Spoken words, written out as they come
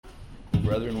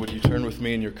Brethren, would you turn with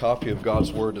me in your copy of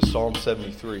God's Word to Psalm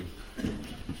 73?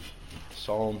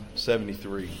 Psalm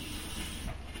 73.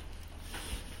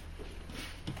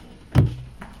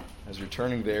 As you're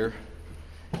turning there,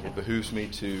 it behooves me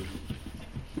to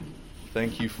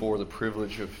thank you for the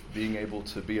privilege of being able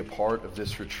to be a part of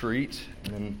this retreat,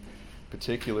 and in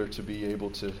particular to be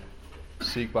able to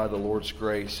seek by the Lord's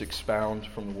grace, expound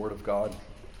from the Word of God.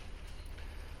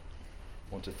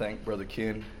 I want to thank Brother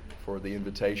Ken for the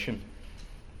invitation.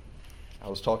 I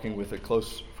was talking with a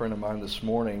close friend of mine this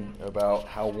morning about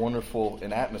how wonderful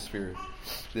an atmosphere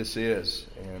this is.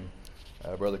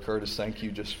 And Brother Curtis, thank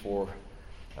you just for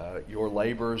your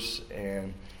labors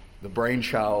and the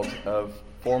brainchild of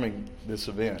forming this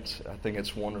event. I think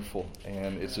it's wonderful,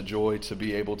 and it's a joy to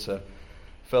be able to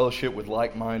fellowship with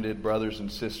like-minded brothers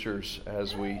and sisters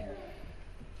as we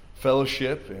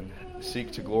fellowship and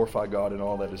seek to glorify God in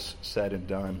all that is said and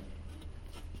done.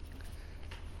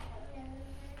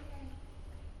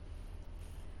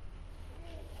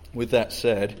 With that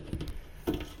said,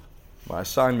 my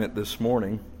assignment this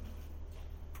morning,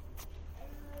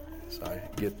 as I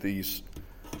get these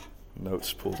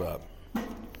notes pulled up,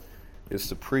 is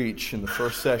to preach in the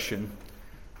first session,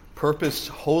 Purposed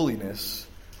Holiness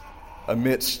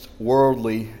Amidst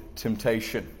Worldly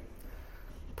Temptation.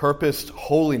 Purposed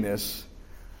Holiness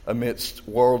Amidst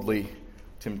Worldly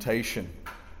Temptation.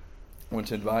 I want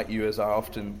to invite you, as I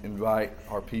often invite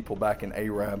our people back in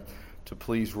Arab, to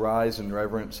please rise in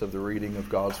reverence of the reading of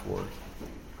God's Word.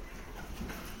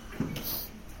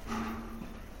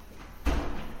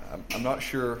 I'm not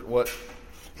sure what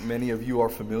many of you are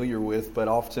familiar with, but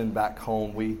often back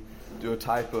home we do a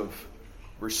type of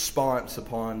response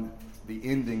upon the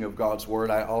ending of God's Word.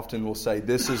 I often will say,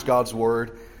 "This is God's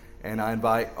Word," and I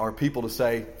invite our people to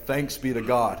say, "Thanks be to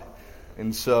God."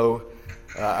 And so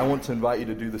I want to invite you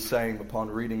to do the same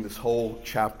upon reading this whole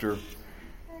chapter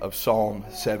of Psalm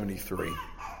 73.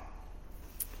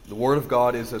 The Word of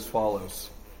God is as follows.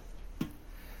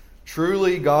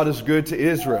 Truly God is good to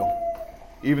Israel,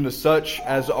 even to such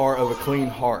as are of a clean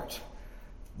heart.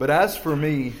 But as for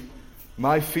me,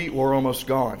 my feet were almost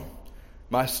gone.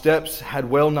 My steps had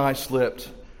well nigh slipped.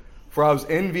 For I was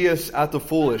envious at the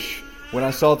foolish when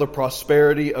I saw the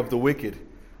prosperity of the wicked.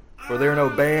 For there are no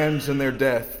bands in their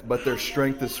death, but their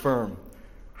strength is firm.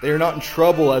 They are not in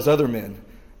trouble as other men,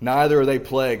 neither are they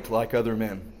plagued like other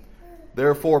men.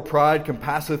 Therefore pride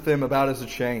compasseth them about as a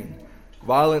chain.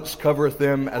 Violence covereth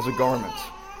them as a garment.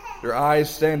 Their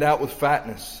eyes stand out with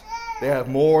fatness. They have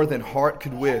more than heart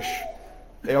could wish.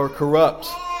 They are corrupt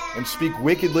and speak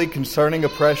wickedly concerning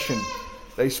oppression.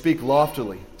 They speak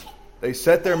loftily. They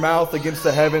set their mouth against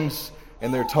the heavens,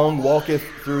 and their tongue walketh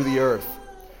through the earth.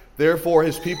 Therefore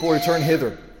his people return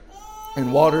hither,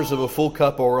 and waters of a full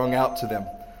cup are wrung out to them.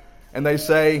 And they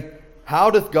say, How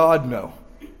doth God know?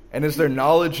 And is there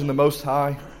knowledge in the Most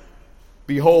High?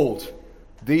 Behold,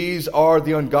 these are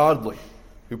the ungodly,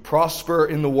 who prosper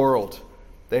in the world.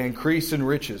 They increase in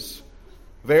riches.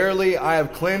 Verily, I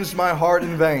have cleansed my heart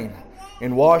in vain,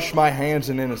 and washed my hands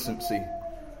in innocency.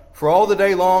 For all the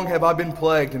day long have I been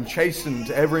plagued and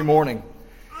chastened every morning.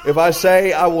 If I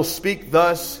say, I will speak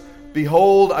thus,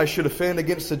 behold, I should offend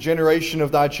against the generation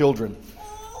of thy children.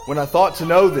 When I thought to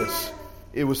know this,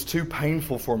 it was too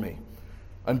painful for me.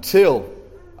 Until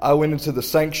I went into the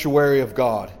sanctuary of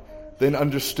God, then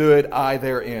understood I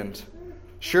their end.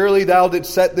 Surely thou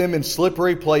didst set them in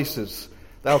slippery places.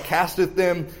 Thou castest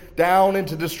them down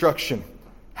into destruction.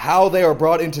 How they are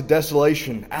brought into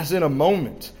desolation, as in a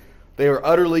moment. They are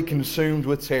utterly consumed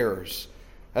with terrors.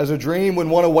 As a dream when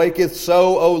one awaketh,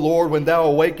 so, O Lord, when thou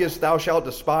awakest, thou shalt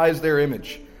despise their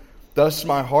image. Thus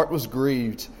my heart was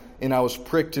grieved, and I was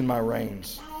pricked in my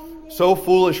reins. So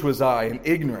foolish was I, and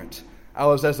ignorant. I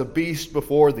was as a beast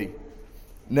before thee.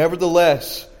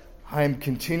 Nevertheless, I am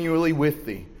continually with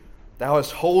thee. Thou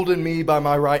hast holden me by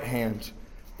my right hand.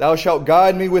 Thou shalt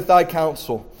guide me with thy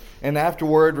counsel, and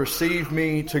afterward receive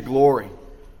me to glory.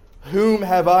 Whom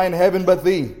have I in heaven but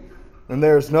thee? And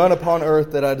there is none upon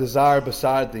earth that I desire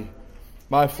beside thee.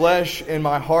 My flesh and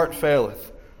my heart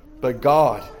faileth, but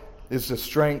God is the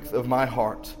strength of my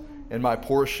heart, and my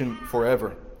portion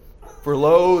forever. For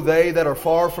lo, they that are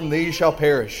far from thee shall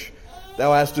perish.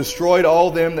 Thou hast destroyed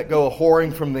all them that go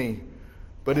a-whoring from thee.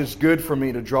 But it is good for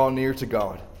me to draw near to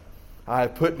God. I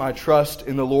have put my trust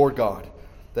in the Lord God,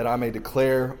 that I may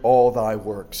declare all thy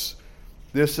works.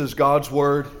 This is God's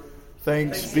word.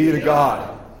 Thanks be to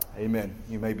God. Amen.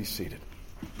 You may be seated.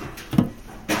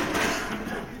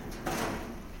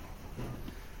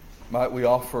 Might we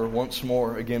offer once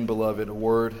more, again, beloved, a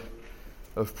word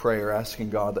of prayer, asking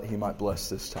God that He might bless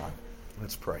this time.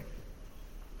 Let's pray.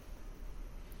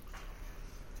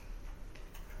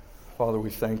 Father,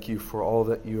 we thank you for all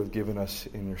that you have given us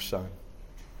in your Son.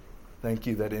 Thank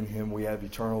you that in him we have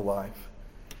eternal life.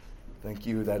 Thank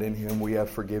you that in him we have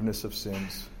forgiveness of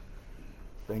sins.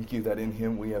 Thank you that in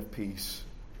him we have peace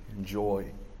and joy.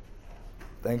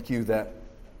 Thank you that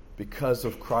because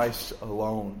of Christ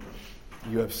alone,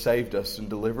 you have saved us and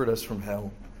delivered us from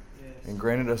hell and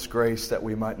granted us grace that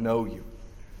we might know you.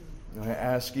 And I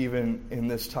ask even in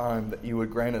this time that you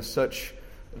would grant us such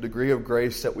a degree of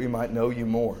grace that we might know you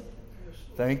more.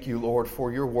 Thank you, Lord,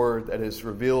 for your word that has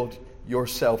revealed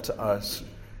yourself to us.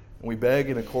 And we beg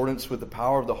in accordance with the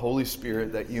power of the Holy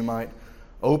Spirit that you might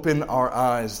open our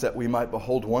eyes, that we might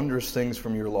behold wondrous things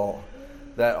from your law,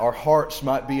 that our hearts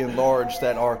might be enlarged,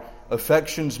 that our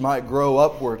affections might grow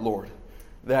upward, Lord,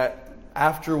 that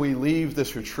after we leave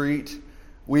this retreat,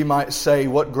 we might say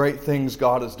what great things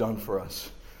God has done for us.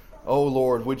 Oh,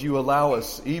 Lord, would you allow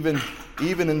us, even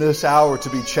in this hour, to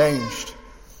be changed?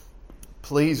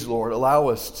 Please, Lord, allow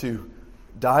us to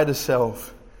die to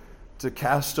self, to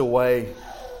cast away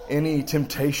any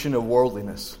temptation of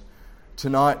worldliness, to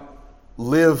not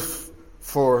live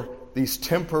for these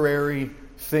temporary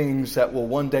things that will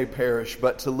one day perish,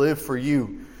 but to live for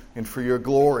you and for your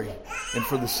glory and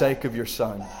for the sake of your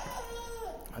Son.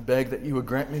 I beg that you would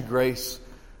grant me grace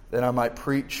that I might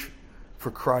preach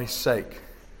for Christ's sake.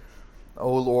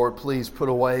 Oh Lord, please put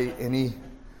away any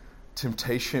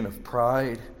temptation of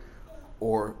pride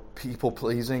or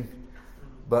people-pleasing,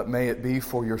 but may it be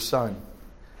for your Son.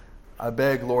 I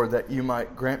beg, Lord, that you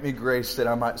might grant me grace that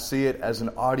I might see it as an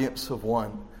audience of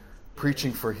one,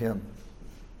 preaching for him.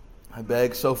 I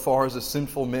beg, so far as the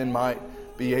sinful men might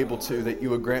be able to, that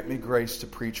you would grant me grace to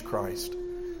preach Christ.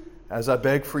 As I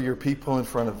beg for your people in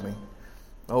front of me,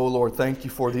 oh Lord, thank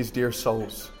you for these dear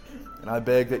souls. And I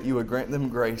beg that you would grant them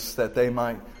grace that they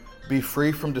might be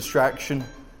free from distraction,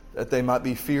 that they might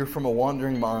be free from a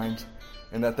wandering mind,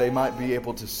 and that they might be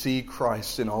able to see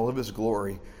Christ in all of his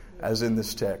glory, as in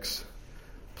this text.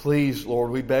 Please,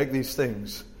 Lord, we beg these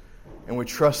things, and we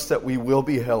trust that we will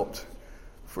be helped,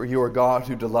 for you are God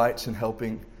who delights in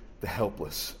helping the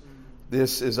helpless.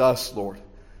 This is us, Lord.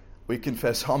 We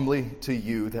confess humbly to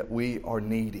you that we are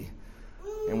needy,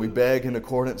 and we beg in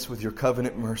accordance with your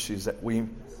covenant mercies that we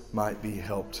might be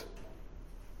helped.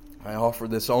 I offer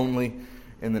this only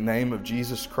in the name of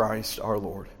Jesus Christ our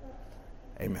Lord.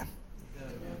 Amen.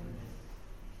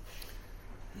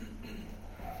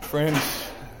 Friends,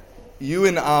 you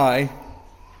and I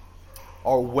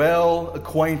are well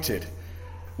acquainted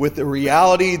with the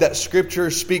reality that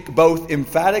Scriptures speak both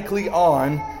emphatically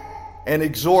on and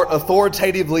exhort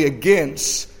authoritatively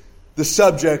against the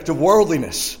subject of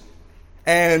worldliness.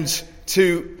 And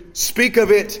to speak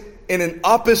of it in an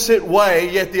opposite way,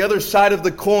 yet the other side of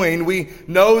the coin, we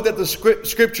know that the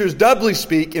Scriptures doubly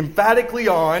speak emphatically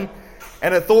on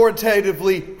and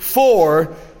authoritatively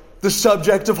for the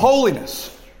subject of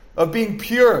holiness, of being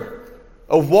pure,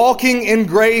 of walking in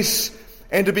grace,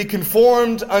 and to be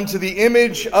conformed unto the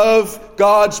image of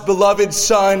God's beloved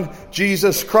Son,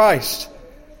 Jesus Christ.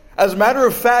 As a matter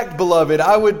of fact, beloved,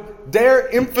 I would dare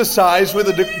emphasize with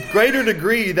a greater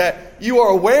degree that you are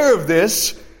aware of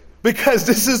this, because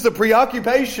this is the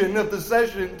preoccupation of the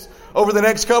sessions over the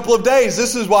next couple of days.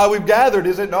 This is why we've gathered,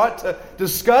 is it not? To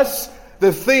discuss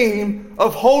the theme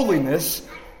of holiness,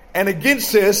 and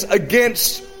against this,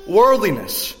 against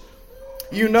worldliness.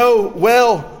 You know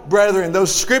well, brethren,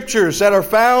 those scriptures that are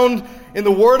found in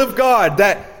the Word of God,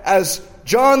 that as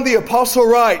John the Apostle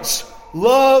writes,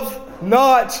 love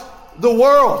not the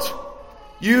world.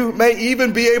 You may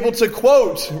even be able to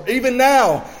quote, even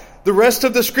now, the rest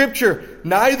of the Scripture,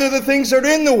 neither the things that are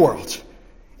in the world.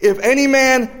 If any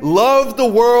man love the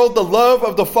world, the love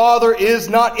of the Father is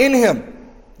not in him.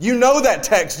 You know that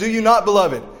text, do you not,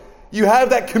 beloved? You have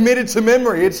that committed to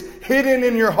memory. It's hidden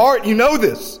in your heart. You know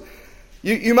this.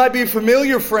 You might be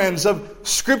familiar, friends, of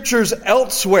Scriptures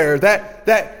elsewhere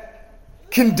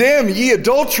that condemn ye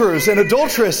adulterers and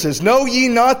adulteresses. Know ye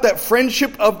not that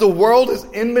friendship of the world is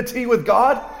enmity with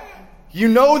God? You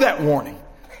know that warning.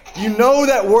 You know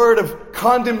that word of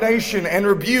condemnation and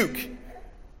rebuke.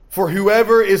 For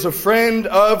whoever is a friend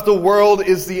of the world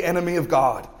is the enemy of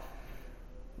God.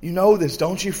 You know this,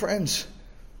 don't you, friends?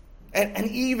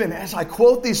 And even as I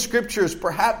quote these Scriptures,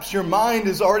 perhaps your mind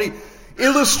is already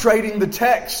illustrating the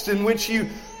text in which you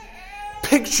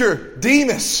picture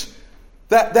Demas,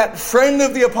 that friend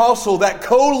of the apostle, that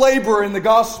co-laborer in the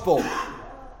gospel.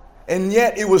 And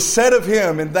yet it was said of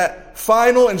him in that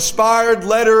final inspired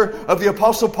letter of the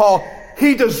apostle Paul,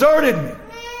 he deserted me.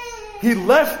 He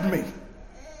left me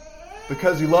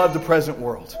because he loved the present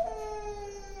world.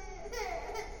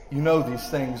 You know these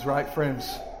things, right, friends?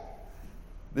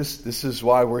 This is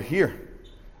why we're here.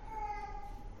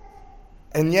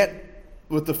 And yet,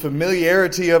 with the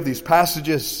familiarity of these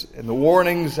passages and the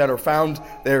warnings that are found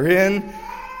therein,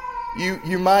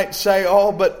 you might say,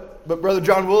 oh, but Brother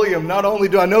John William, not only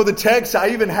do I know the text, I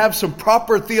even have some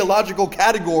proper theological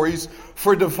categories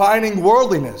for defining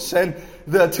worldliness and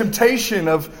the temptation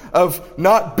of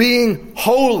not being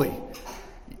holy.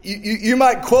 You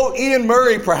might quote Ian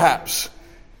Murray, perhaps,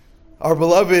 our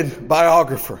beloved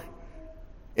biographer,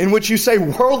 in which you say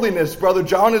worldliness, Brother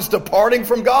John, is departing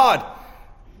from God.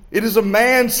 It is a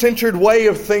man-centered way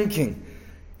of thinking.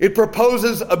 It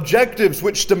proposes objectives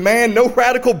which demand no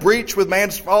radical breach with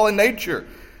man's fallen nature.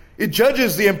 It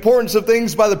judges the importance of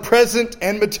things by the present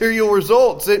and material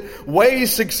results. It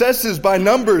weighs successes by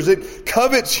numbers. It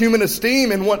covets human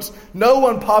esteem and wants no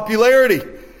unpopularity.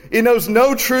 It knows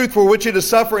no truth for which it is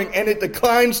suffering, and it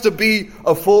declines to be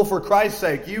a fool for Christ's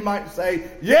sake. You might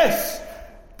say, yes,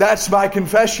 that's my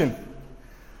confession.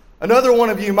 Another one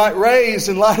of you might raise,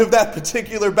 in light of that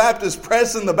particular Baptist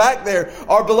press in the back there,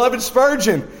 our beloved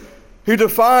Spurgeon, who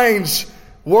defines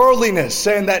worldliness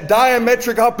and that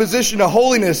diametric opposition to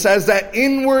holiness as that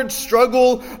inward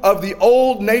struggle of the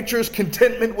old nature's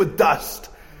contentment with dust.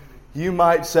 You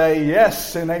might say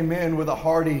yes and amen with a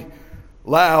hearty,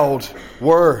 loud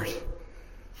word.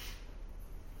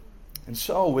 And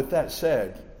so, with that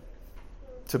said,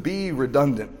 to be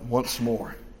redundant once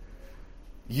more,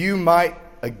 you might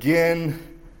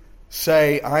again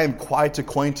say, I am quite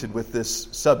acquainted with this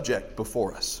subject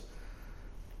before us.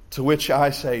 To which I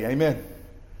say, amen.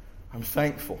 I'm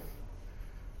thankful.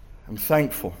 I'm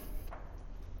thankful.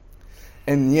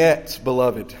 And yet,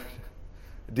 beloved,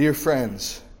 dear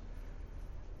friends,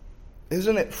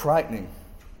 isn't it frightening,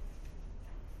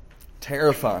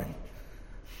 terrifying,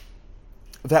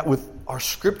 that with our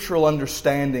scriptural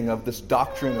understanding of this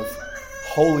doctrine of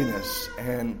holiness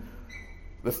and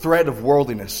the threat of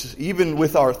worldliness, even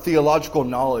with our theological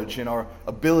knowledge and our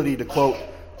ability to quote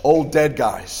old dead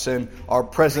guys and our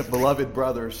present beloved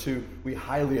brothers who we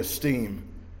highly esteem,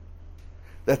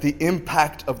 that the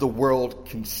impact of the world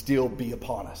can still be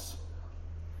upon us.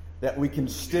 That we can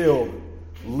still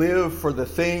live for the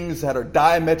things that are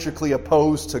diametrically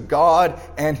opposed to God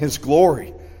and His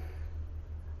glory.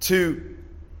 To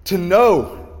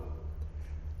know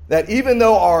that even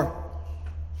though our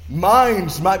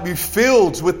minds might be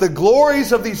filled with the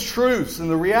glories of these truths and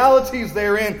the realities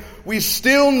therein, we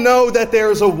still know that there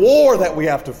is a war that we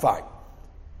have to fight.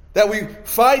 That we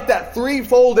fight that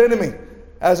threefold enemy,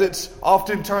 as it's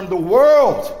often termed, the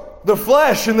world, the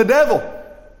flesh, and the devil.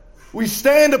 We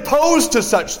stand opposed to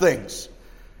such things.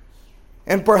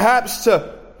 And perhaps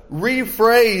to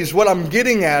rephrase what I'm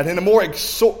getting at in a more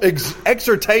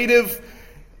exhortative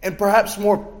and perhaps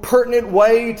more pertinent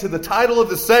way to the title of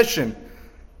the session,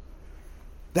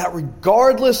 that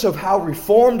regardless of how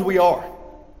reformed we are,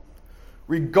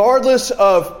 regardless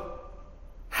of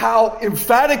how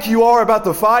emphatic you are about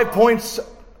the 5 points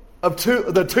of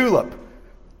the tulip,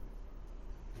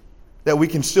 that we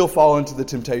can still fall into the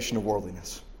temptation of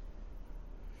worldliness.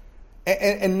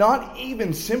 And not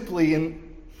even simply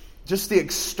in just the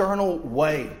external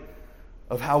way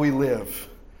of how we live.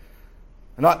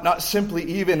 Not simply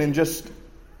even in just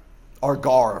our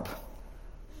garb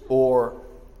or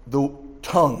the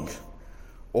tongue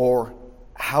or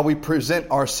how we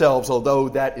present ourselves, although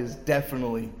that is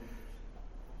definitely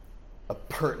a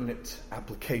pertinent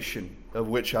application of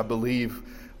which I believe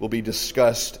will be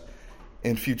discussed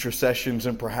in future sessions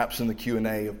and perhaps in the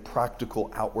Q&A of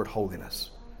practical outward holiness.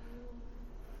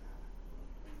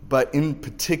 But in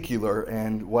particular,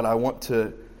 and what I want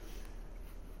to,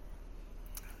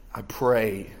 I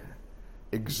pray,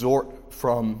 exhort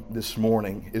from this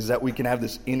morning is that we can have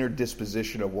this inner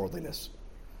disposition of worldliness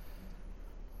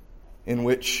in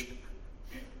which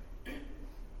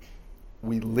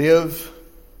we live,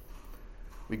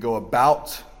 we go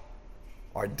about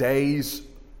our days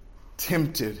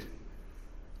tempted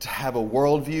to have a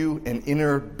worldview, an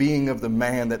inner being of the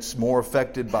man that's more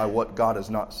affected by what God has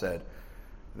not said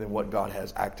than what God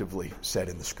has actively said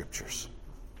in the Scriptures.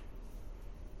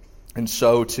 And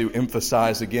so, to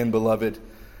emphasize again, beloved,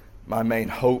 my main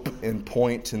hope and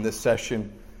point in this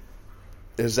session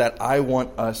is that I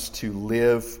want us to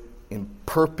live in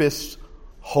purpose,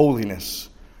 holiness,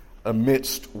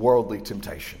 amidst worldly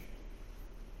temptation.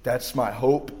 That's my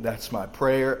hope, that's my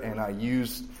prayer, and I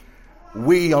use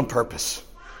we on purpose.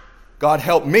 God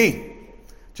help me,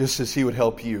 just as He would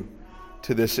help you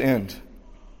to this end.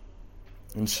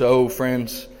 And so,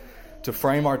 friends, to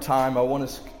frame our time, I want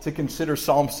us to consider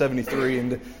Psalm 73.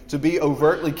 And to be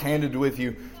overtly candid with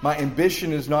you, my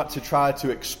ambition is not to try to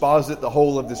exposit the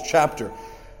whole of this chapter,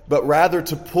 but rather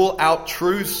to pull out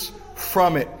truths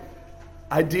from it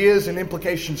ideas and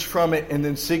implications from it and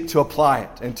then seek to apply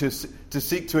it and to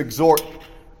seek to exhort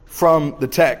from the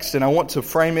text. And I want to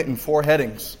frame it in 4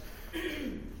 headings.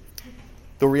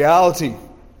 The reality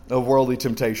of worldly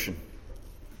temptation.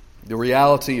 The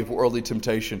reality of worldly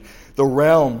temptation. The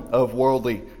realm of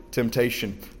worldly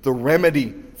temptation. The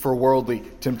remedy for worldly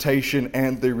temptation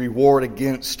and the reward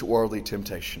against worldly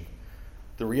temptation.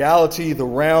 The reality, the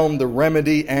realm, the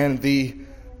remedy, and the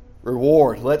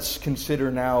reward. Let's consider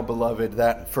now, beloved,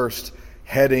 that first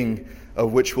heading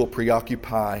of which will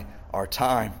preoccupy our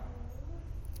time.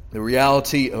 The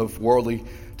reality of worldly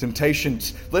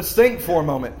temptations. Let's think for a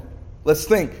moment. Let's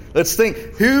think.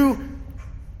 Who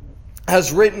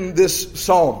has written this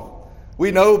psalm? We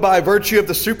know by virtue of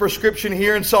the superscription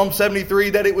here in Psalm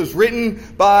 73 that it was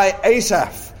written by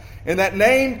Asaph. And that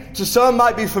name to some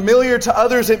might be familiar, to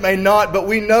others it may not, but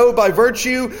we know by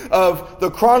virtue of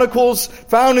the chronicles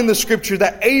found in the Scripture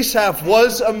that Asaph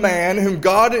was a man whom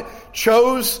God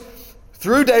chose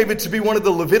through David to be one of the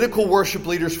Levitical worship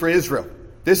leaders for Israel.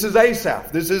 This is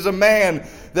Asaph. This is a man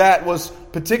that was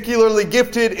particularly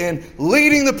gifted in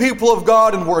leading the people of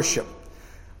God in worship.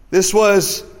 This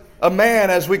was a man,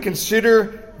 as we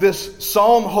consider this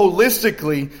psalm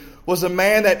holistically, was a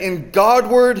man that in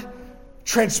Godward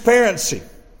transparency,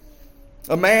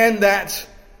 a man that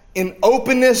in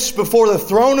openness before the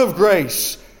throne of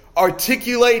grace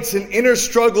articulates an inner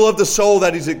struggle of the soul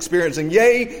that he's experiencing,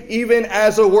 yea, even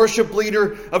as a worship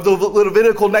leader of the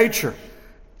Levitical nature.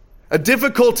 A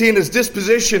difficulty in his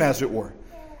disposition, as it were,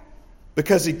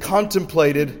 because he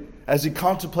contemplated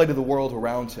the world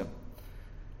around him.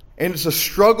 And it's a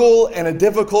struggle and a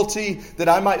difficulty that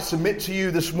I might submit to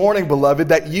you this morning, beloved,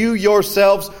 that you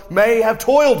yourselves may have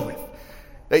toiled with.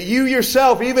 That you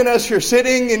yourself, even as you're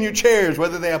sitting in your chairs,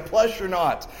 whether they have plush or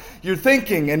not, you're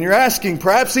thinking and you're asking,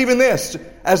 perhaps even this,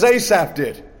 as Asaph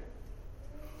did.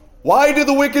 Why do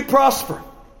the wicked prosper?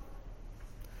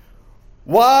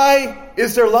 Why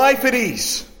is their life at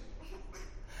ease?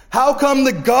 How come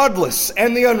the godless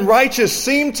and the unrighteous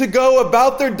seem to go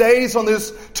about their days on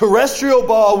this terrestrial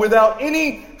ball without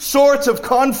any sorts of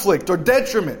conflict or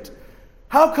detriment?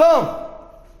 How come?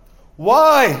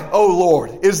 Why, O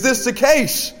Lord, is this the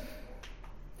case?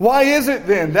 Why is it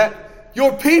then that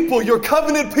your people, your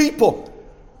covenant people,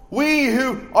 we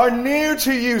who are near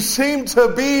to you seem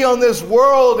to be on this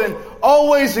world and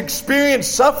always experience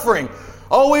suffering,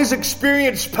 always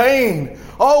experience pain,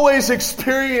 always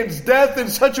experience death in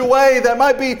such a way that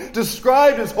might be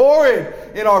described as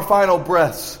horrid in our final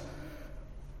breaths?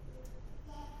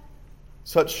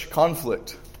 Such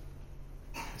conflict,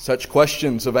 such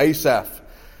questions of Asaph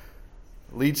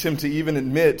leads him to even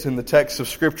admit in the text of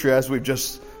Scripture, as we've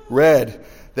just read,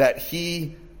 that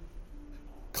he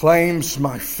claims,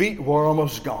 my feet were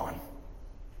almost gone.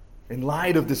 In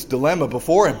light of this dilemma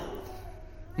before him,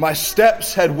 my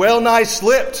steps had well nigh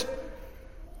slipped.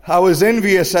 I was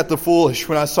envious at the foolish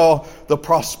when I saw the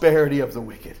prosperity of the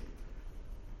wicked.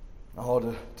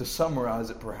 Oh, to summarize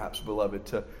it perhaps,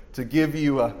 beloved, to give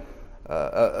you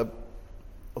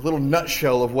a little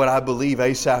nutshell of what I believe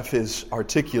Asaph is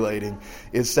articulating,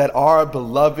 is that our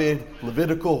beloved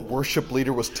Levitical worship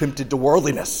leader was tempted to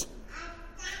worldliness.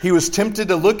 He was tempted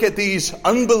to look at these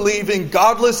unbelieving,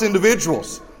 godless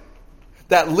individuals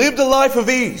that lived a life of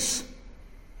ease,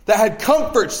 that had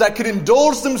comforts, that could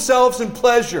indulge themselves in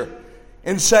pleasure,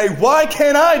 and say, why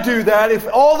can't I do that if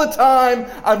all the time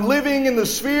I'm living in the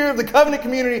sphere of the covenant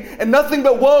community and nothing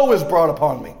but woe is brought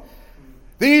upon me?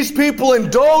 These people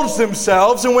indulge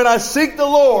themselves, and when I seek the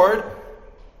Lord,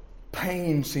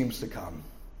 pain seems to come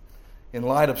in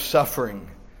light of suffering.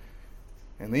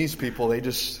 And these people, they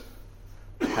just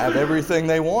have everything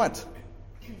they want.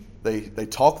 They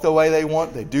talk the way they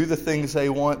want. They do the things they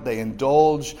want. They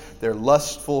indulge their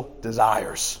lustful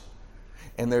desires.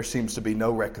 And there seems to be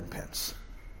no recompense.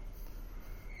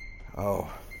 Oh.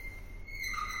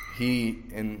 He,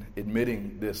 in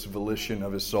admitting this volition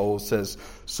of his soul, says,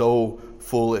 so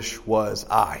foolish was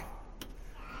I,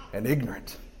 and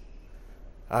ignorant.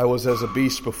 I was as a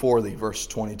beast before thee, verse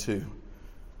 22.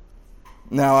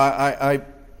 Now, I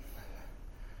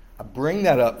bring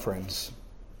that up, friends,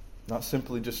 not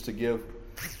simply just to give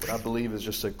what I believe is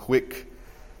just a quick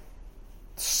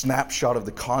snapshot of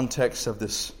the context of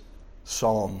this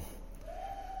psalm,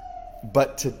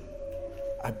 but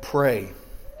I pray,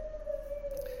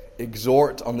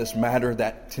 exhort on this matter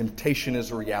that temptation is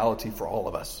a reality for all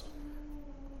of us.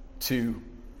 To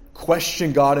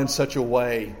question God in such a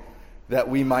way that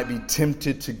we might be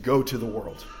tempted to go to the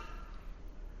world.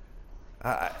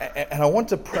 And I want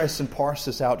to press and parse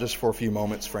this out just for a few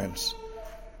moments, friends.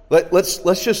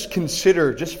 Let's just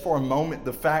consider just for a moment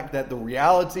the fact that the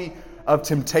reality of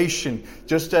temptation,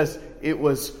 just as it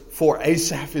was for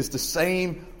Asaph, is the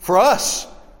same for us,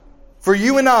 for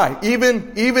you and I,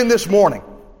 even this morning.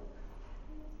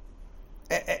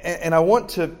 And I want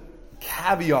to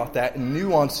caveat that and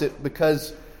nuance it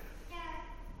because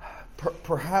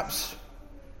perhaps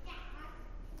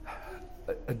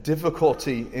a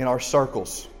difficulty in our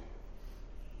circles,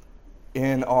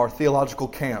 in our theological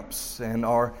camps and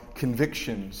our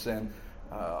convictions and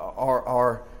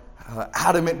our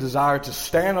adamant desire to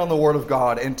stand on the Word of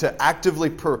God and to actively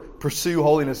pursue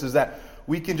holiness is that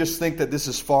we can just think that this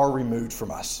is far removed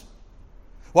from us.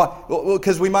 Why? Well,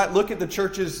 because we might look at the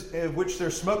churches in which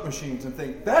there's smoke machines and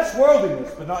think, that's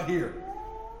worldliness, but not here.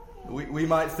 We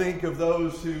might think of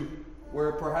those who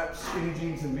wear perhaps skinny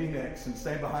jeans and V-necks and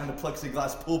stand behind a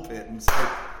plexiglass pulpit and say,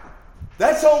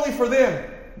 that's only for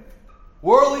them.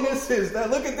 Worldliness is that.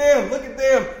 Look at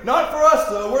them. Not for us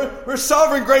though. We're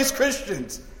sovereign grace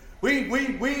Christians.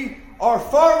 We are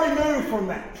far removed from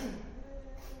that.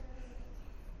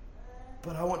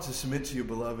 But I want to submit to you,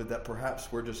 beloved, that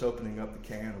perhaps we're just opening up the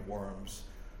can of worms,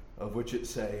 of which it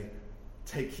say,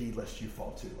 take heed lest you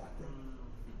fall too like them.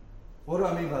 What do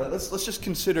I mean by that? Let's just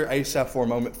consider Asaph for a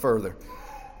moment further.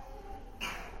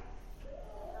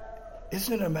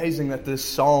 Isn't it amazing that this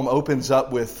psalm opens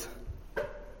up with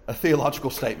a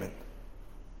theological statement?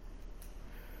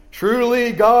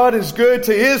 Truly, God is good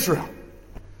to Israel,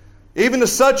 even to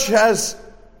such as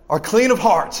are clean of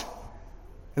heart.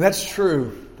 And that's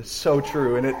true. That's so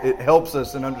true. And it helps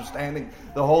us in understanding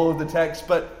the whole of the text.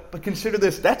 But consider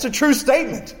this. That's a true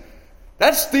statement.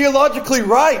 That's theologically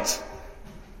right.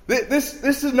 This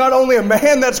is not only a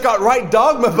man that's got right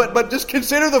dogma, but just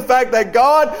consider the fact that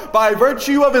God, by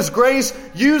virtue of His grace,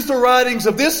 used the writings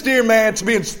of this dear man to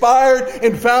be inspired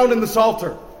and found in the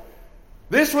Psalter.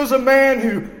 This was a man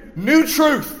who knew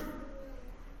truth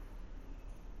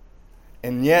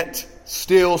and yet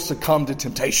still succumbed to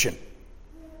temptation.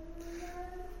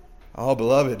 Oh,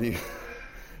 beloved, do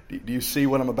you see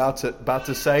what I'm about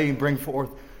to say and bring forth?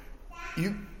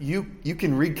 You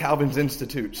can read Calvin's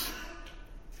Institutes.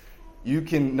 You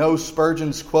can know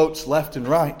Spurgeon's quotes left and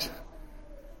right.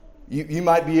 You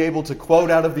might be able to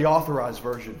quote out of the Authorized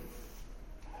Version.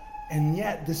 And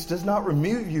yet, this does not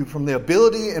remove you from the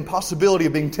ability and possibility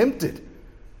of being tempted.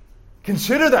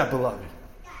 Consider that, beloved.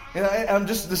 And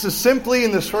this is simply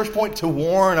in this first point to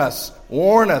warn us.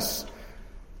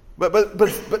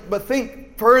 But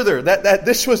think further that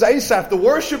this was Asaph, the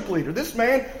worship leader. This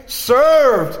man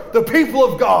served the people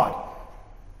of God.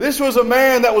 This was a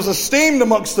man that was esteemed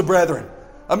amongst the brethren.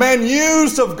 A man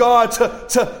used of God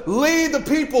to lead the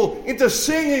people into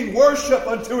singing worship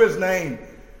unto His name.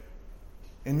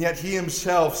 And yet he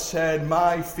himself said,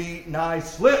 my feet nigh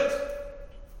slipped.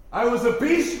 I was a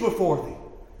beast before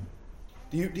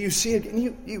thee. Do you see it?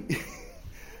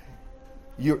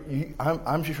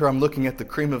 I'm sure I'm looking at the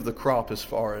cream of the crop as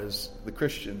far as the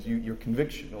Christians. You're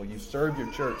convictional. You serve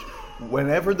your church.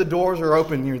 Whenever the doors are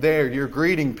open, you're there. You're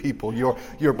greeting people.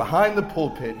 You're behind the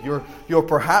pulpit. You're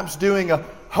perhaps doing a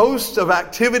host of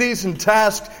activities and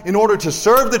tasks in order to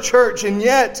serve the church. And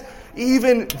yet,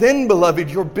 even then, beloved,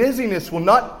 your busyness will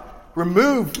not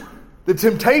remove the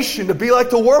temptation to be like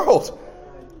the world.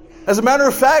 As a matter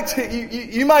of fact,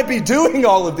 you might be doing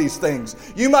all of these things.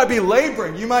 You might be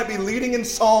laboring. You might be leading in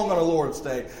song on a Lord's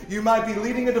Day. You might be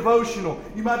leading a devotional.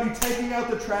 You might be taking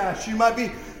out the trash. You might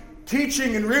be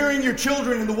teaching and rearing your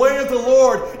children in the way of the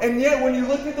Lord. And yet when you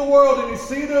look at the world and you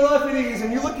see their lefties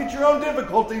and you look at your own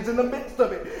difficulties in the midst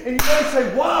of it, and you may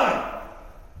say, why?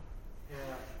 Yeah.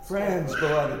 Friends,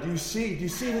 beloved, do you see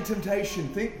the temptation?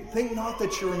 Think not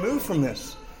that you're removed from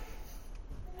this.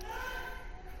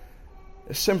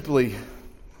 I simply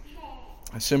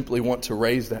want to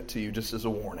raise that to you just as a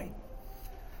warning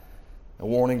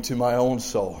to my own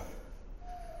soul.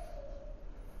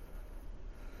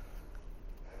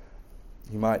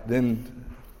 You might then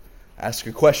ask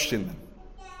a question.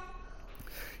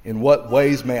 In what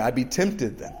ways may I be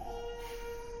tempted then?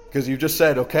 Because you just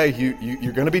said, okay,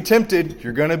 you're going to be tempted.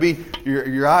 You're going to be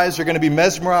your eyes are going to be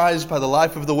mesmerized by the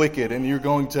life of the wicked, and you're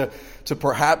going to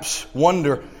perhaps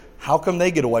wonder, how come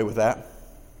they get away with that?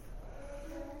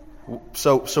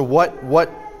 So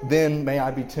what then may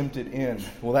I be tempted in?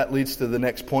 Well, that leads to the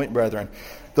next point, brethren.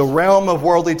 The realm of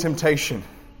worldly temptation.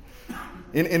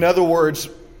 In other words,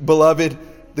 beloved,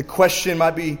 the question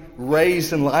might be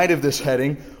raised in light of this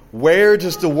heading. Where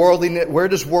does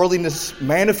worldliness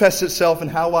manifest itself, and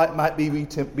how it might be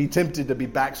tempted to be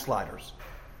backsliders?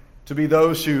 To be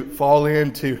those who fall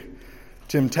into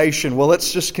temptation. Well,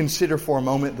 let's just consider for a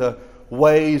moment the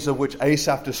ways of which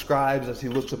Asaph describes as he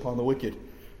looks upon the wicked.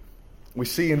 We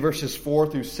see in verses 4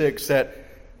 through 6 that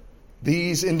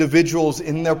These individuals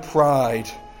in their pride,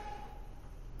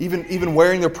 even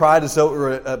wearing their pride as though it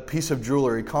were a piece of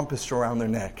jewelry compassed around their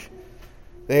neck,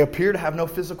 they appear to have no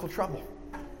physical trouble.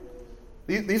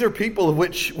 These are people of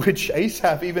which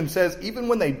Asaph even says, even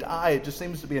when they die, it just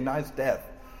seems to be a nice death.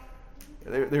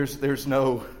 There's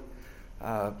no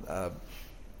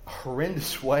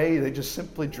horrendous way. They just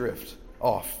simply drift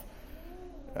off.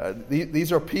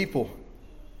 These are people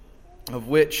of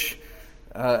which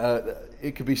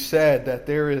it could be said that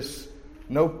there is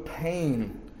no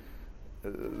pain,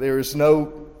 there is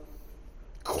no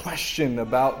question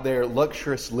about their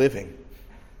luxurious living.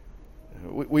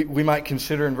 We might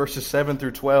consider in verses 7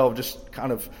 through 12, just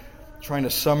kind of trying to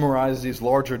summarize these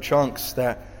larger chunks,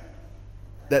 that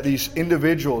these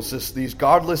individuals, these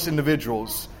godless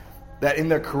individuals, that in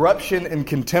their corruption and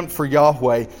contempt for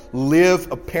Yahweh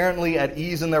live apparently at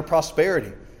ease in their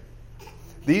prosperity.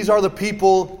 These are the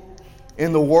people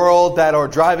in the world that are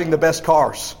driving the best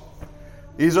cars.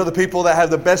 These are the people that have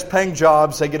the best paying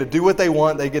jobs. They get to do what they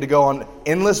want. They get to go on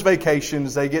endless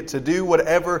vacations. They get to do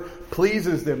whatever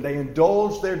pleases them. They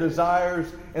indulge their desires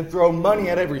and throw money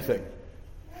at everything.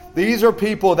 These are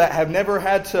people that have never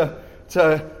had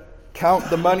to count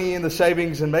the money in the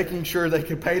savings and making sure they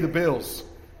can pay the bills.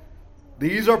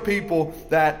 These are people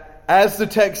that, as the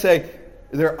text say,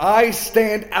 their eyes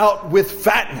stand out with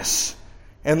fatness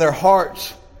and their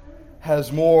heart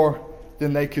has more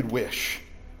than they could wish.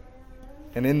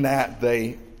 And in that,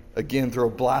 they, again, throw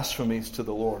blasphemies to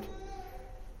the Lord.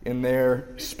 In their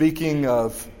speaking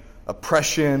of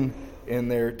oppression, in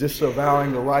their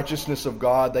disavowing the righteousness of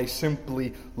God, they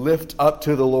simply lift up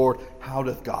to the Lord, how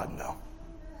doth God know?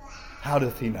 How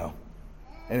doth He know?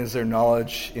 And is there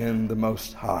knowledge in the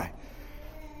Most High?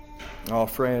 Oh,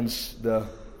 friends, the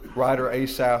writer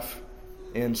Asaph,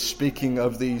 in speaking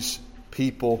of these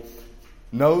people,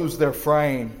 knows their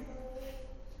frame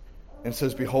and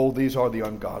says, behold, these are the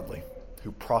ungodly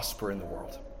who prosper in the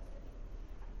world.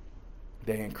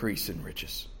 They increase in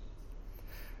riches.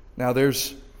 Now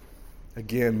there's,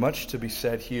 again, much to be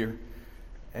said here,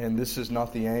 and this is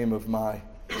not the aim of my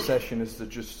session, is to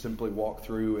just simply walk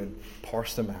through and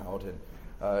parse them out. And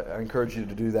I encourage you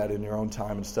to do that in your own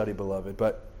time and study, beloved.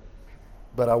 But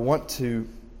I want to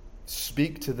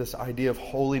speak to this idea of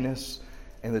holiness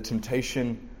and the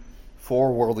temptation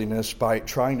for worldliness by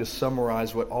trying to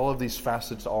summarize what all of these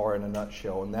facets are in a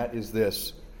nutshell. And that is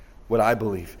this, what I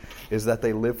believe, is that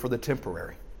they live for the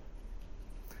temporary.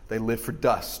 They live for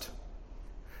dust.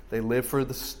 They live for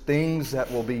the things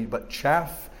that will be but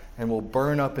chaff and will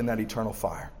burn up in that eternal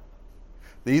fire.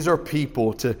 These are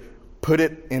people, to put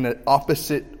it in an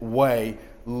opposite way,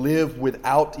 live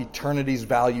without eternity's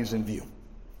values in view.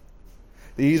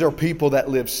 These are people that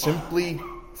live simply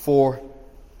for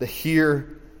the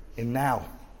here and now.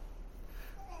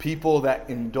 People that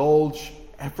indulge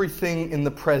everything in the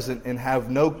present and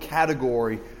have no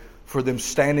category for them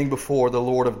standing before the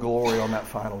Lord of glory on that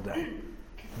final day.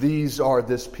 These are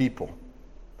this people.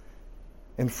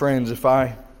 And friends, if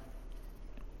I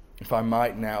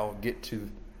might now get to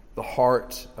the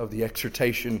heart of the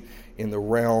exhortation in the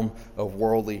realm of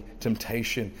worldly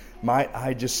temptation, might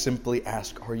I just simply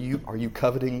ask, are you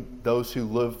coveting those who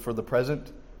live for the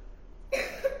present?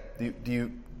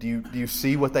 Do you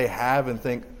see what they have and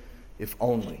think, if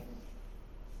only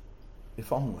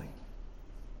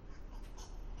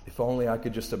I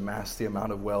could just amass the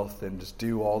amount of wealth and just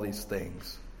do all these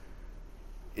things.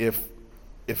 If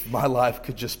my life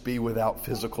could just be without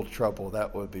physical trouble,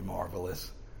 that would be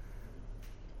marvelous.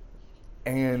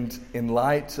 And in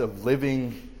light of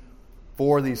living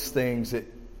for these things,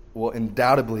 it will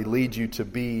undoubtedly lead you to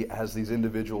be as these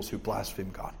individuals who blaspheme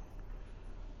God.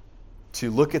 To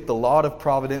look at the lot of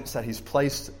providence that He's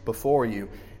placed before you,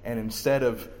 and instead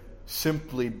of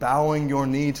simply bowing your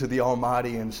knee to the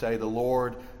Almighty and say, the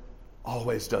Lord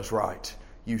always does right,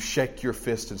 you shake your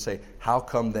fist and say, how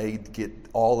come they get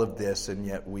all of this and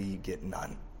yet we get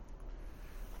none?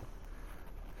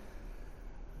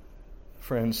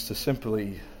 Friends, to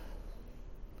simply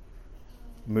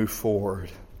move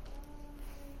forward,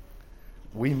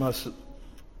 we must,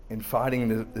 in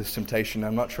fighting this temptation,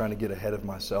 I'm not trying to get ahead of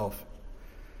myself,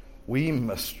 we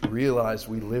must realize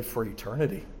we live for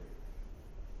eternity.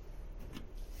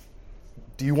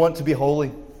 Do you want to be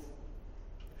holy?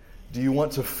 Do you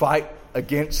want to fight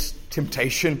against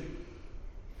temptation?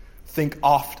 Think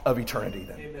oft of eternity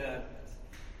then. Amen.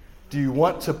 Do you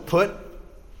want to put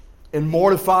and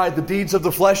mortify the deeds of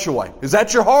the flesh away? Is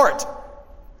that your heart?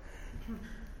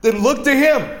 Then look to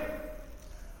Him.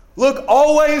 Look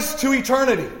always to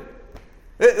eternity.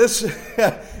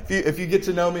 If you get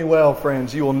to know me well,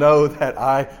 friends, you will know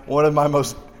that one of my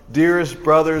most dearest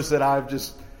brothers that I've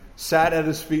just sat at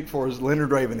his feet for his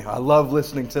Leonard Ravenhill. I love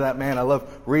listening to that man. I love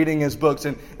reading his books.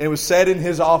 And it was said in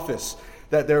his office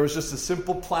that there was just a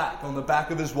simple plaque on the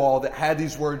back of his wall that had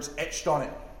these words etched on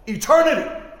it: eternity.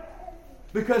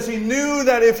 Because he knew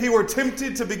that if he were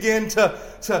tempted to begin to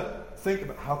think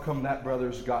about how come that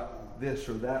brother's got this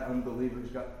or that unbeliever's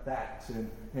got that,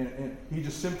 and he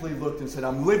just simply looked and said,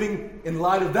 I'm living in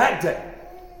light of that day.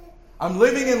 I'm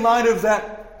living in light of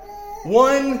that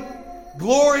one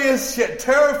glorious yet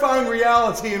terrifying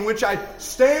reality in which I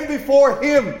stand before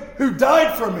Him who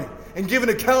died for me and give an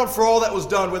account for all that was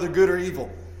done, whether good or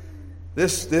evil.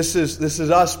 This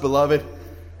is us, beloved.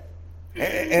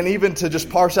 And even to just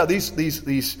parse out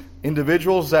these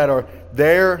individuals that are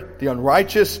there, the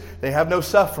unrighteous, they have no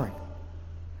suffering.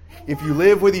 If you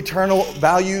live with eternal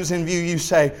values in view, you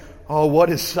say, oh, what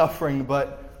is suffering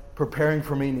but preparing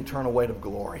for me an eternal weight of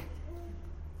glory?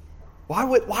 Why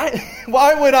would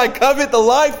I covet the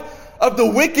life of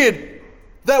the wicked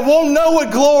that won't know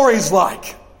what glory's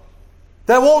like?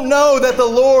 That won't know that the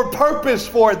Lord purposed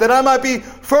for it, that I might be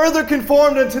further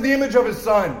conformed unto the image of His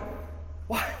Son.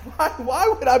 Why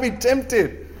would I be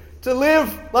tempted to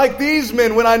live like these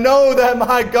men when I know that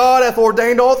my God hath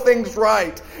ordained all things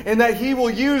right and that He will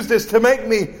use this to make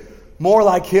me more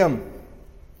like Him?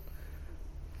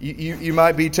 You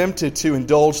might be tempted to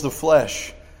indulge the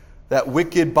flesh, that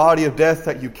wicked body of death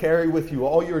that you carry with you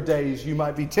all your days. You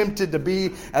might be tempted to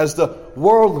be as the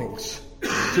worldlings,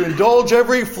 to indulge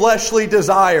every fleshly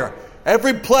desire,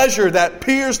 every pleasure that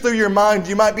peers through your mind.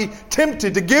 You might be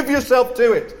tempted to give yourself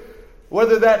to it.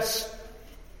 Whether that's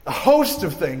a host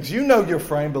of things. You know your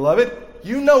frame, beloved.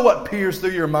 You know what peers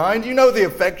through your mind. You know the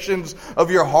affections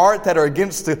of your heart that are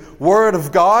against the Word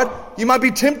of God. You might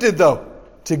be tempted, though,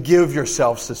 to give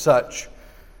yourselves to such.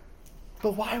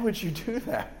 But why would you do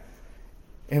that?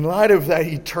 In light of that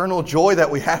eternal joy that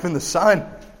we have in the Son.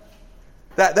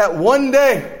 That one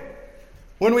day,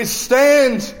 when we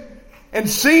stand and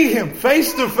see Him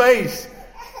face to face,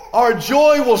 our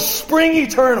joy will spring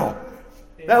eternal.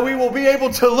 That we will be able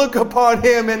to look upon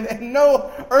Him and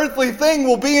no earthly thing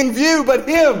will be in view but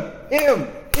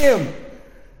Him.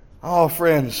 Oh,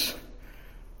 friends,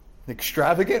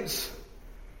 extravagance.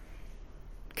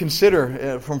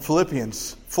 Consider from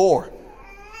Philippians 4.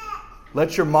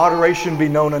 Let your moderation be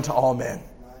known unto all men.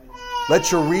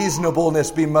 Let your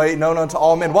reasonableness be made known unto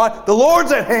all men. Why? The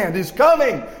Lord's at hand. He's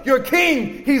coming. Your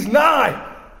King, He's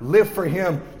nigh. Live for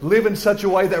Him. Live in such a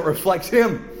way that reflects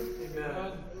Him.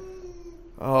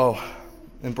 Oh,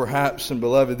 and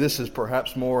beloved, this is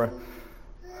perhaps more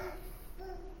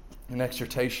an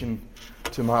exhortation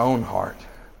to my own heart.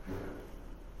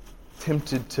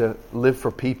 Tempted to live for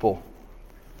people.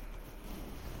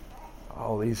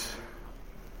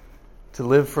 To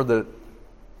live for the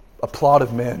applaud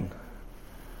of men.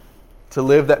 To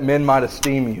live that men might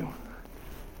esteem you.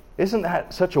 Isn't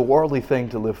that such a worldly thing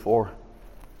to live for?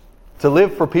 To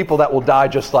live for people that will die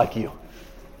just like you.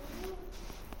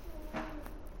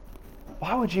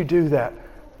 Why would you do that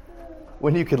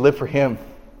when you could live for Him?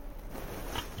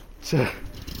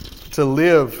 To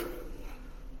live,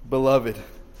 beloved,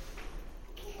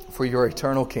 for your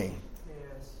eternal King.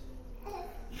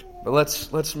 But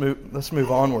let's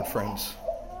move onward, friends,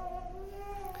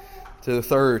 to the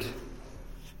third,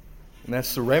 and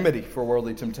that's the remedy for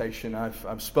worldly temptation.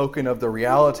 I've spoken of the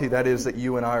reality that is that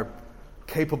you and I are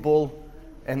capable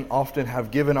and often have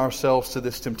given ourselves to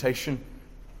this temptation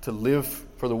to live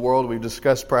for the world. We've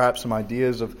discussed perhaps some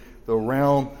ideas of the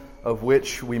realm of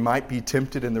which we might be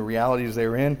tempted and the realities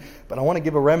therein. But I want to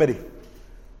give a remedy.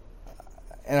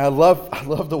 And I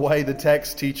love the way the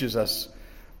text teaches us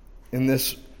in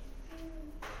this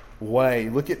way.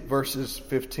 Look at verses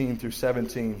 15 through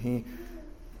 17.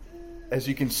 As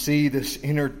you can see, this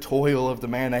inner toil of the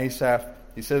man Asaph.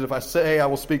 He says, if I say I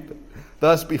will speak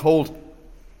thus, behold,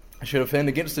 I should offend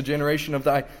against the generation of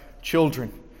thy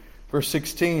children. Verse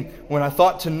 16, when I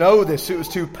thought to know this, it was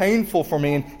too painful for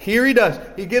me. And here he does.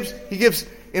 He gives,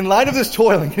 in light of this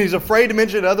toiling, and he's afraid to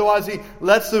mention it, otherwise he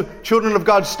lets the children of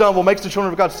God stumble, makes the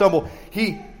children of God stumble.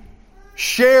 He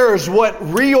shares what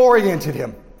reoriented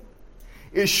him.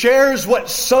 It shares what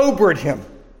sobered him.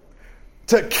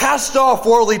 To cast off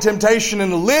worldly temptation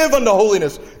and live unto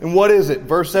holiness. And what is it?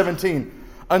 Verse 17,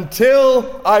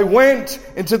 until I went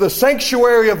into the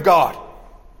sanctuary of God.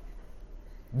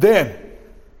 Then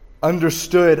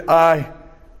understood I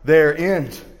their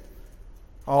end.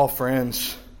 Oh,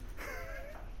 friends.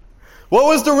 What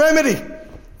was the remedy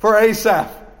for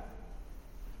Asaph?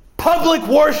 Public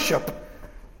worship.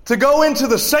 To go into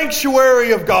the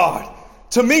sanctuary of God.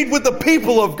 To meet with the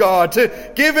people of God.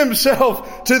 To give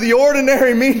himself to the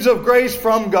ordinary means of grace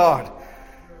from God.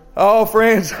 Oh,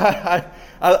 friends, I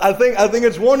I think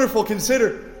it's wonderful.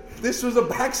 Consider, this was a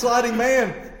backsliding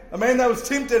man. A man that was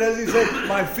tempted, as he said,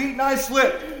 my feet nigh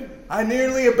slipped. I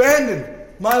nearly abandoned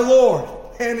my Lord.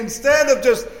 And instead of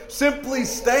just simply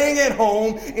staying at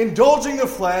home, indulging the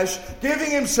flesh, giving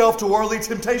himself to worldly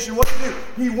temptation, what did he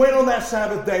do? He went on that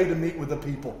Sabbath day to meet with the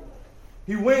people.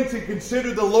 He went to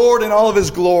consider the Lord in all of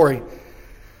His glory.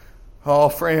 Oh,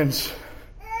 friends,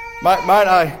 might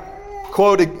I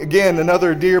quote again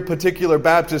another dear particular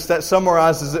Baptist that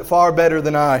summarizes it far better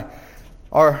than I.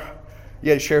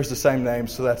 It shares the same name,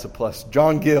 so that's a plus.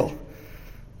 John Gill.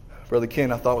 Brother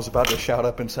Ken, I thought was about to shout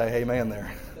up and say amen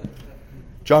there.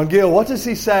 John Gill, what does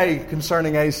he say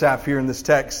concerning Asaph here in this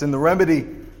text? In the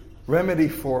remedy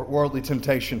for worldly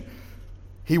temptation.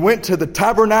 He went to the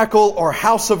tabernacle or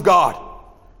house of God,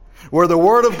 where the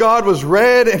word of God was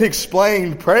read and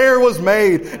explained, prayer was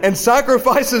made, and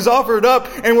sacrifices offered up,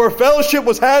 and where fellowship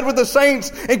was had with the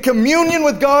saints, and communion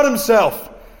with God Himself,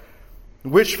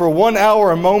 which for 1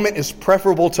 hour a moment is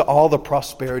preferable to all the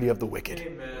prosperity of the wicked.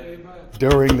 Amen.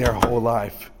 During their whole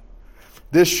life.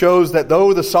 This shows that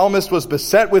though the psalmist was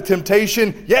beset with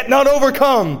temptation, yet not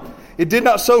overcome, it did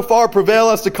not so far prevail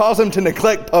as to cause him to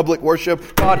neglect public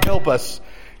worship. God help us.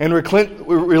 And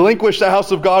relinquish the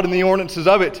house of God and the ordinances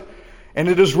of it. And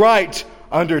it is right,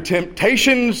 under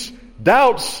temptations,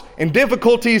 doubts, and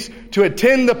difficulties, to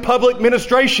attend the public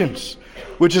ministrations,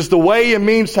 which is the way and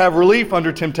means to have relief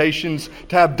under temptations,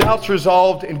 to have doubts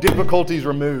resolved and difficulties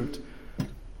removed.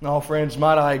 Now, friends,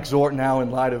 might I exhort now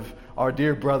in light of our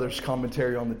dear brother's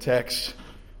commentary on the text.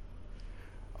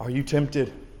 Are you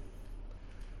tempted?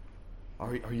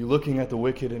 Are you looking at the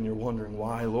wicked and you're wondering,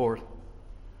 why, Lord?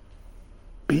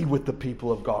 Be with the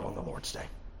people of God on the Lord's Day.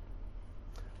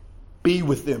 Be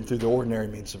with them through the ordinary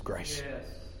means of grace. Yes.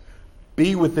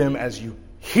 Be with them as you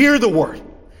hear the Word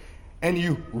and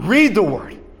you read the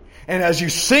Word and as you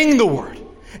sing the Word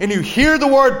and you hear the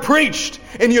Word preached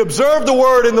and you observe the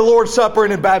Word in the Lord's Supper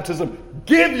and in baptism.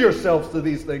 Give yourselves to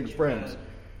these things, friends.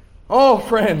 Oh,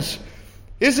 friends,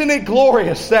 isn't it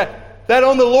glorious that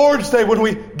on the Lord's Day when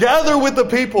we gather with the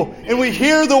people and we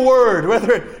hear the Word,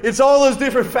 whether it's all those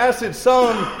different facets,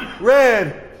 sung,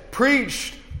 read,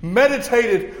 preached,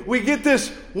 meditated, we get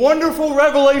this wonderful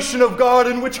revelation of God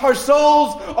in which our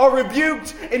souls are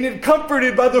rebuked and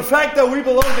comforted by the fact that we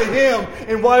belong to Him.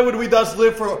 And why would we thus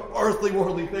live for earthly,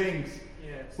 worldly things?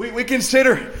 Yes. We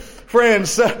consider,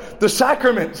 friends, the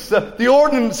sacraments, the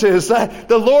ordinances,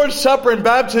 the Lord's Supper and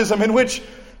baptism, in which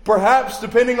perhaps,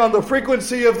 depending on the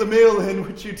frequency of the meal in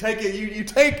which you take it, you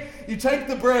take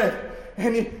the bread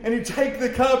and you take the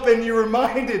cup and you're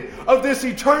reminded of this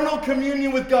eternal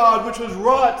communion with God, which was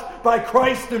wrought by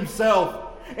Christ Himself.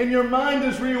 And your mind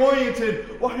is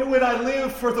reoriented. Why would I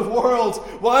live for the world?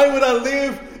 Why would I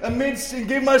live amidst and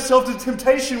give myself to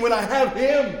temptation when I have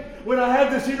Him? When I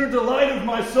have this inner delight of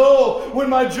my soul, when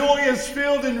my joy is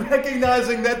filled in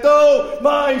recognizing that though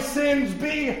my sins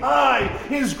be high,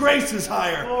 His grace is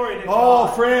higher. Oh,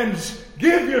 friends,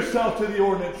 give yourself to the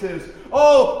ordinances.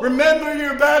 Oh, remember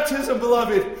your baptism,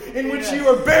 beloved, in which you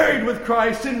are buried with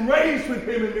Christ and raised with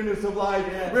Him in newness of life.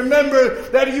 Yes. Remember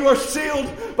that you are sealed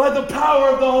by the power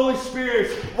of the Holy Spirit.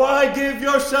 Why give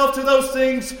yourself to those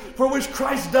things for which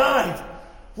Christ died?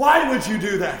 Why would you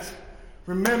do that?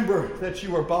 Remember that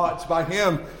you are bought by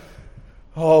Him.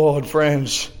 Oh, and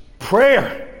friends,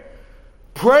 prayer,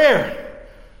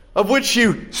 of which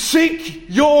you seek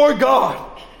your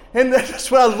God. And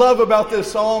that's what I love about this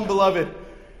psalm, beloved.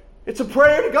 It's a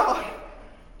prayer to God.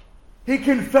 He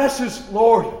confesses,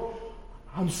 Lord,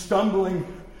 I'm stumbling.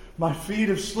 My feet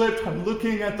have slipped. I'm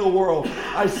looking at the world.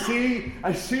 I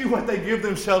see what they give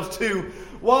themselves to.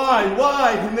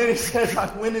 Why? And then he says,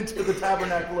 I went into the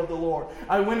tabernacle of the Lord.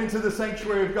 I went into the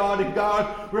sanctuary of God, and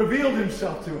God revealed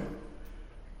Himself to him.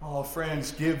 Oh,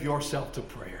 friends, give yourself to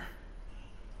prayer.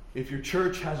 If your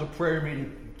church has a prayer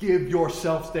meeting, give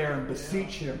yourselves there and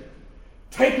beseech Him.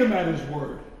 Take Him at His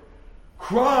word.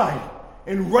 Cry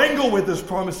and wrangle with His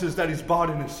promises that He's bought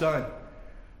in His Son.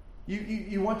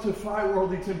 You want to fight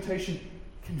worldly temptation?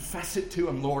 Confess it to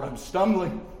Him. Lord, I'm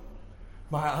stumbling.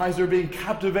 My eyes are being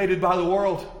captivated by the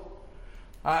world.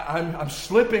 I'm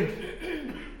slipping.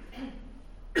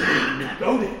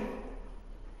 Goaded.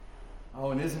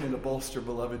 Oh, and isn't it a bolster,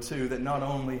 beloved, too, that not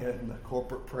only in the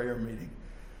corporate prayer meeting,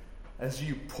 as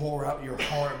you pour out your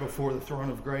heart before the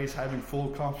throne of grace, having full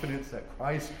confidence that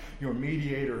Christ, your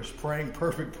mediator, is praying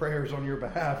perfect prayers on your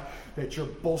behalf, that you're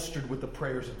bolstered with the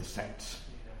prayers of the saints.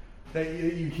 That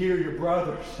you hear your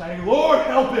brother saying, Lord,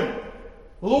 help him.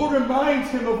 The Lord reminds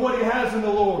him of what he has in the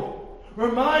Lord.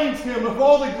 Reminds him of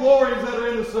all the glories that are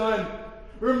in the Son.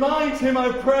 Remind him,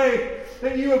 I pray,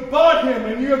 that you have bought him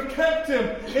and you have kept him,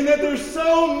 and that there's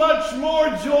so much more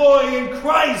joy in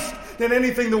Christ than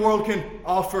anything the world can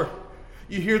offer.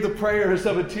 You hear the prayers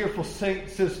of a tearful saint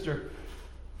sister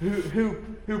who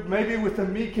maybe with a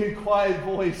meek and quiet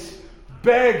voice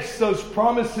begs those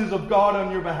promises of God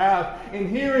on your behalf. And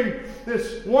hearing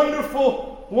this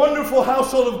wonderful, wonderful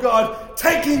household of God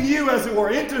taking you, as it were,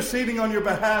 interceding on your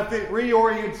behalf, it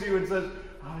reorients you and says,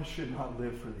 I should not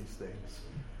live for these things.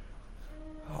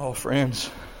 Oh,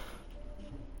 friends,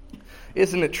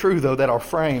 isn't it true, though, that our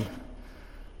frame,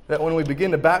 that when we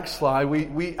begin to backslide,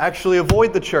 we actually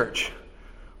avoid the church.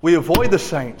 We avoid the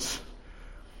saints.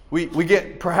 We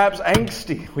get perhaps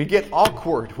angsty. We get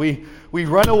awkward. We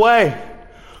run away.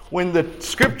 When the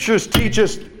Scriptures teach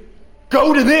us,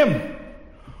 go to them.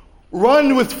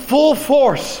 Run with full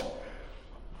force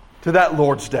to that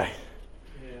Lord's Day.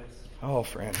 Yes. Oh,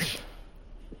 friends.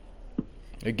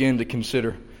 Again, to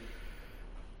consider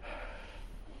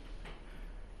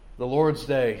the Lord's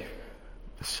Day,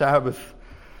 the Sabbath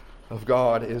of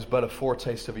God, is but a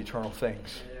foretaste of eternal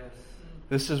things.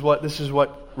 This is what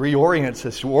reorients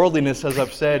us. Worldliness, as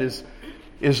I've said,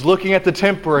 is looking at the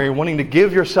temporary, wanting to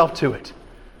give yourself to it.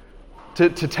 To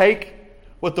take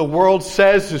what the world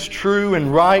says is true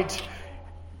and right,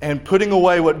 and putting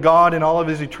away what God in all of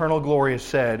His eternal glory has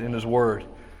said in His Word.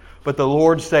 But the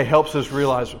Lord's Day helps us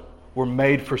realize we're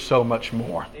made for so much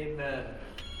more. Amen.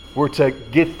 We're to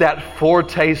get that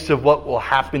foretaste of what will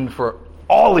happen for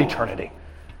all eternity.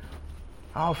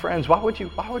 Oh, friends, why would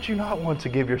you not want to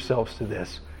give yourselves to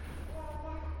this?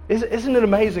 Isn't it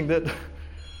amazing that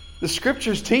the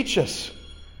Scriptures teach us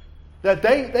that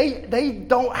they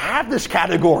don't have this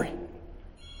category?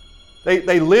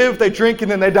 They live, they drink,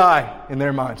 and then they die in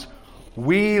their minds.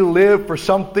 We live for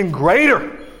something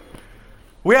greater.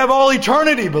 We have all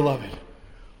eternity, beloved,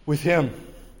 with Him.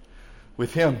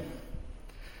 With Him.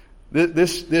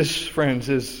 This, friends,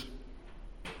 is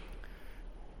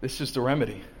the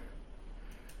remedy.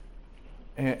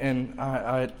 And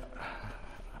I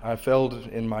failed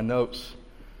in my notes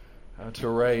to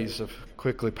raise. I've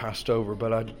quickly passed over,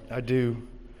 but I do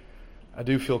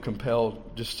feel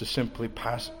compelled just to simply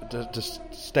to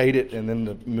state it and then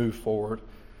to move forward.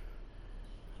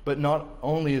 But not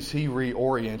only is he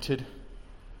reoriented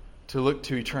to look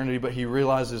to eternity, but he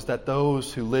realizes that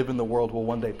those who live in the world will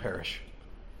one day perish.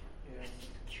 Yeah.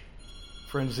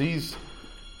 Friends, these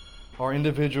are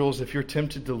individuals, if you're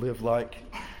tempted to live like,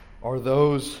 are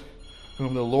those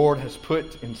whom the Lord has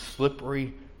put in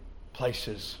slippery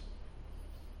places.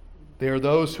 They are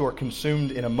those who are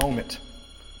consumed in a moment.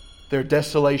 Their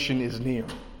desolation is near.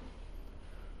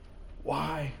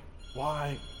 Why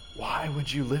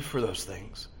would you live for those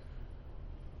things?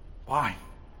 Why?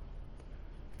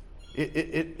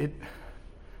 It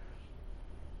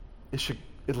should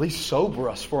at least sober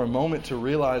us for a moment to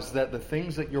realize that the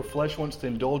things that your flesh wants to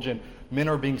indulge in, men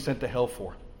are being sent to hell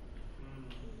for.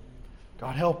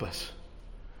 God help us.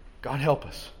 God help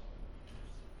us.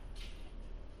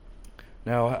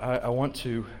 Now, I want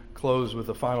to close with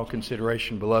a final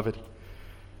consideration, beloved.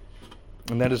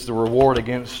 And that is the reward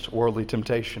against worldly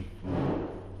temptation.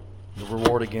 The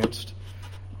reward against.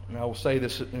 And I will say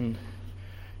this in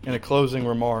a closing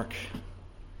remark.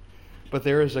 But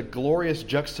there is a glorious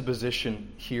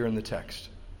juxtaposition here in the text.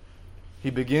 He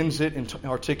begins it in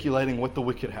articulating what the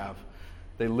wicked have.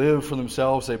 They live for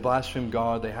themselves, they blaspheme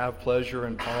God, they have pleasure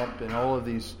and pomp and all of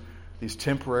these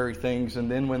temporary things.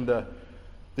 And then when the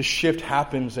shift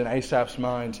happens in Asaph's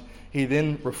mind, he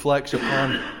then reflects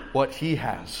upon what he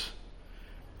has.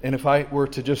 And if I were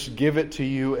to just give it to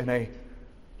you in a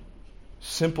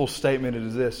simple statement, it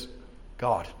is this: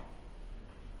 God.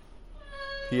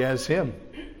 He has Him.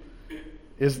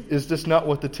 Is this not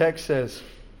what the text says?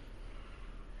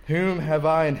 Whom have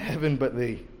I in heaven but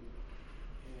Thee?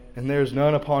 And there is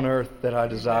none upon earth that I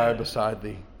desire beside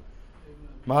Thee.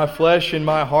 My flesh and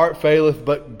my heart faileth,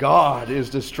 but God is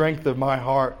the strength of my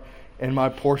heart and my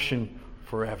portion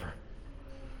forever.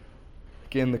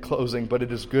 Again, the closing, but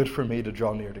it is good for me to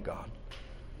draw near to God.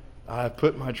 I have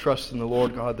put my trust in the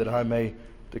Lord God that I may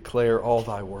declare all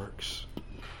Thy works.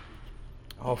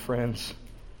 Oh, friends,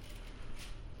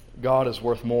 God is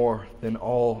worth more than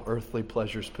all earthly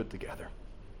pleasures put together.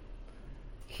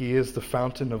 He is the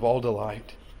fountain of all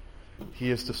delight. He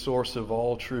is the source of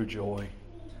all true joy.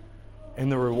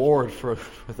 And the reward for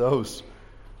those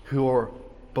who are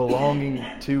belonging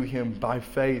to Him by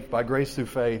faith, by grace through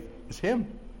faith, is Him.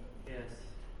 Yes.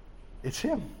 It's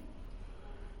Him.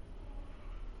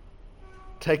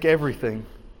 Take everything,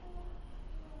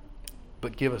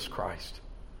 but give us Christ.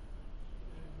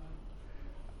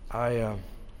 I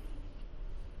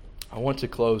want to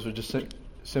close with just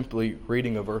simply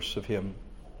reading a verse of him.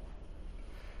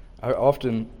 I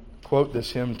often quote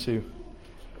this hymn to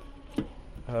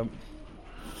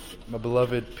my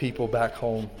beloved people back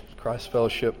home, Christ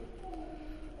Fellowship,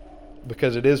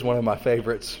 because it is one of my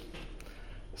favorites.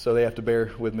 So they have to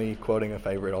bear with me quoting a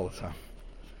favorite all the time.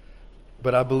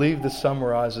 But I believe this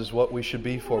summarizes what we should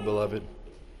be for, beloved.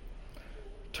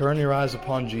 Turn your eyes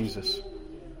upon Jesus.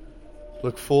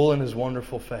 Look full in His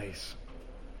wonderful face.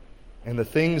 And the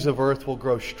things of earth will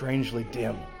grow strangely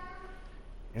dim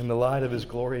in the light of His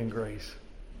glory and grace.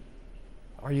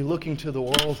 Are you looking to the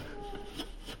world?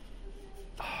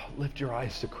 Oh, lift your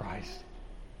eyes to Christ.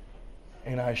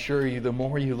 And I assure you, the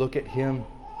more you look at Him,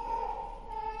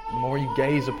 the more you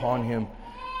gaze upon Him,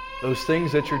 those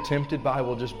things that you're tempted by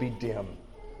will just be dim.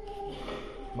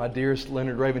 My dearest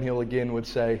Leonard Ravenhill again would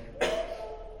say,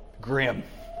 grim.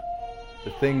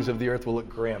 The things of the earth will look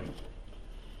grim.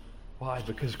 Why?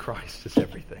 Because Christ is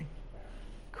everything.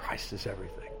 Christ is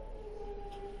everything.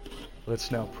 Let's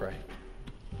now pray.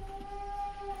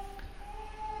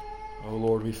 Oh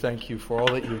Lord, we thank You for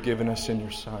all that You've given us in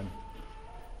Your Son.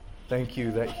 Thank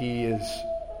You that He is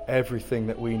everything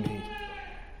that we need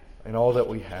and all that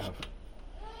we have.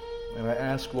 And I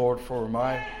ask, Lord, for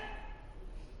my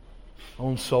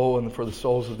own soul and for the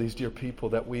souls of these dear people,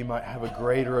 that we might have a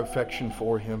greater affection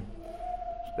for Him,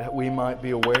 that we might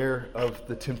be aware of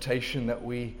the temptation that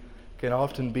we can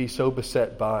often be so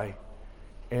beset by,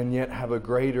 and yet have a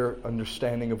greater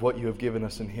understanding of what You have given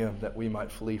us in Him, that we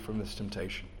might flee from this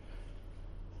temptation.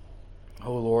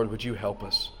 Oh Lord, would You help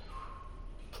us,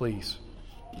 please.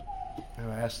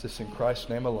 And I ask this in Christ's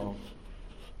name alone.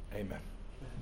 Amen.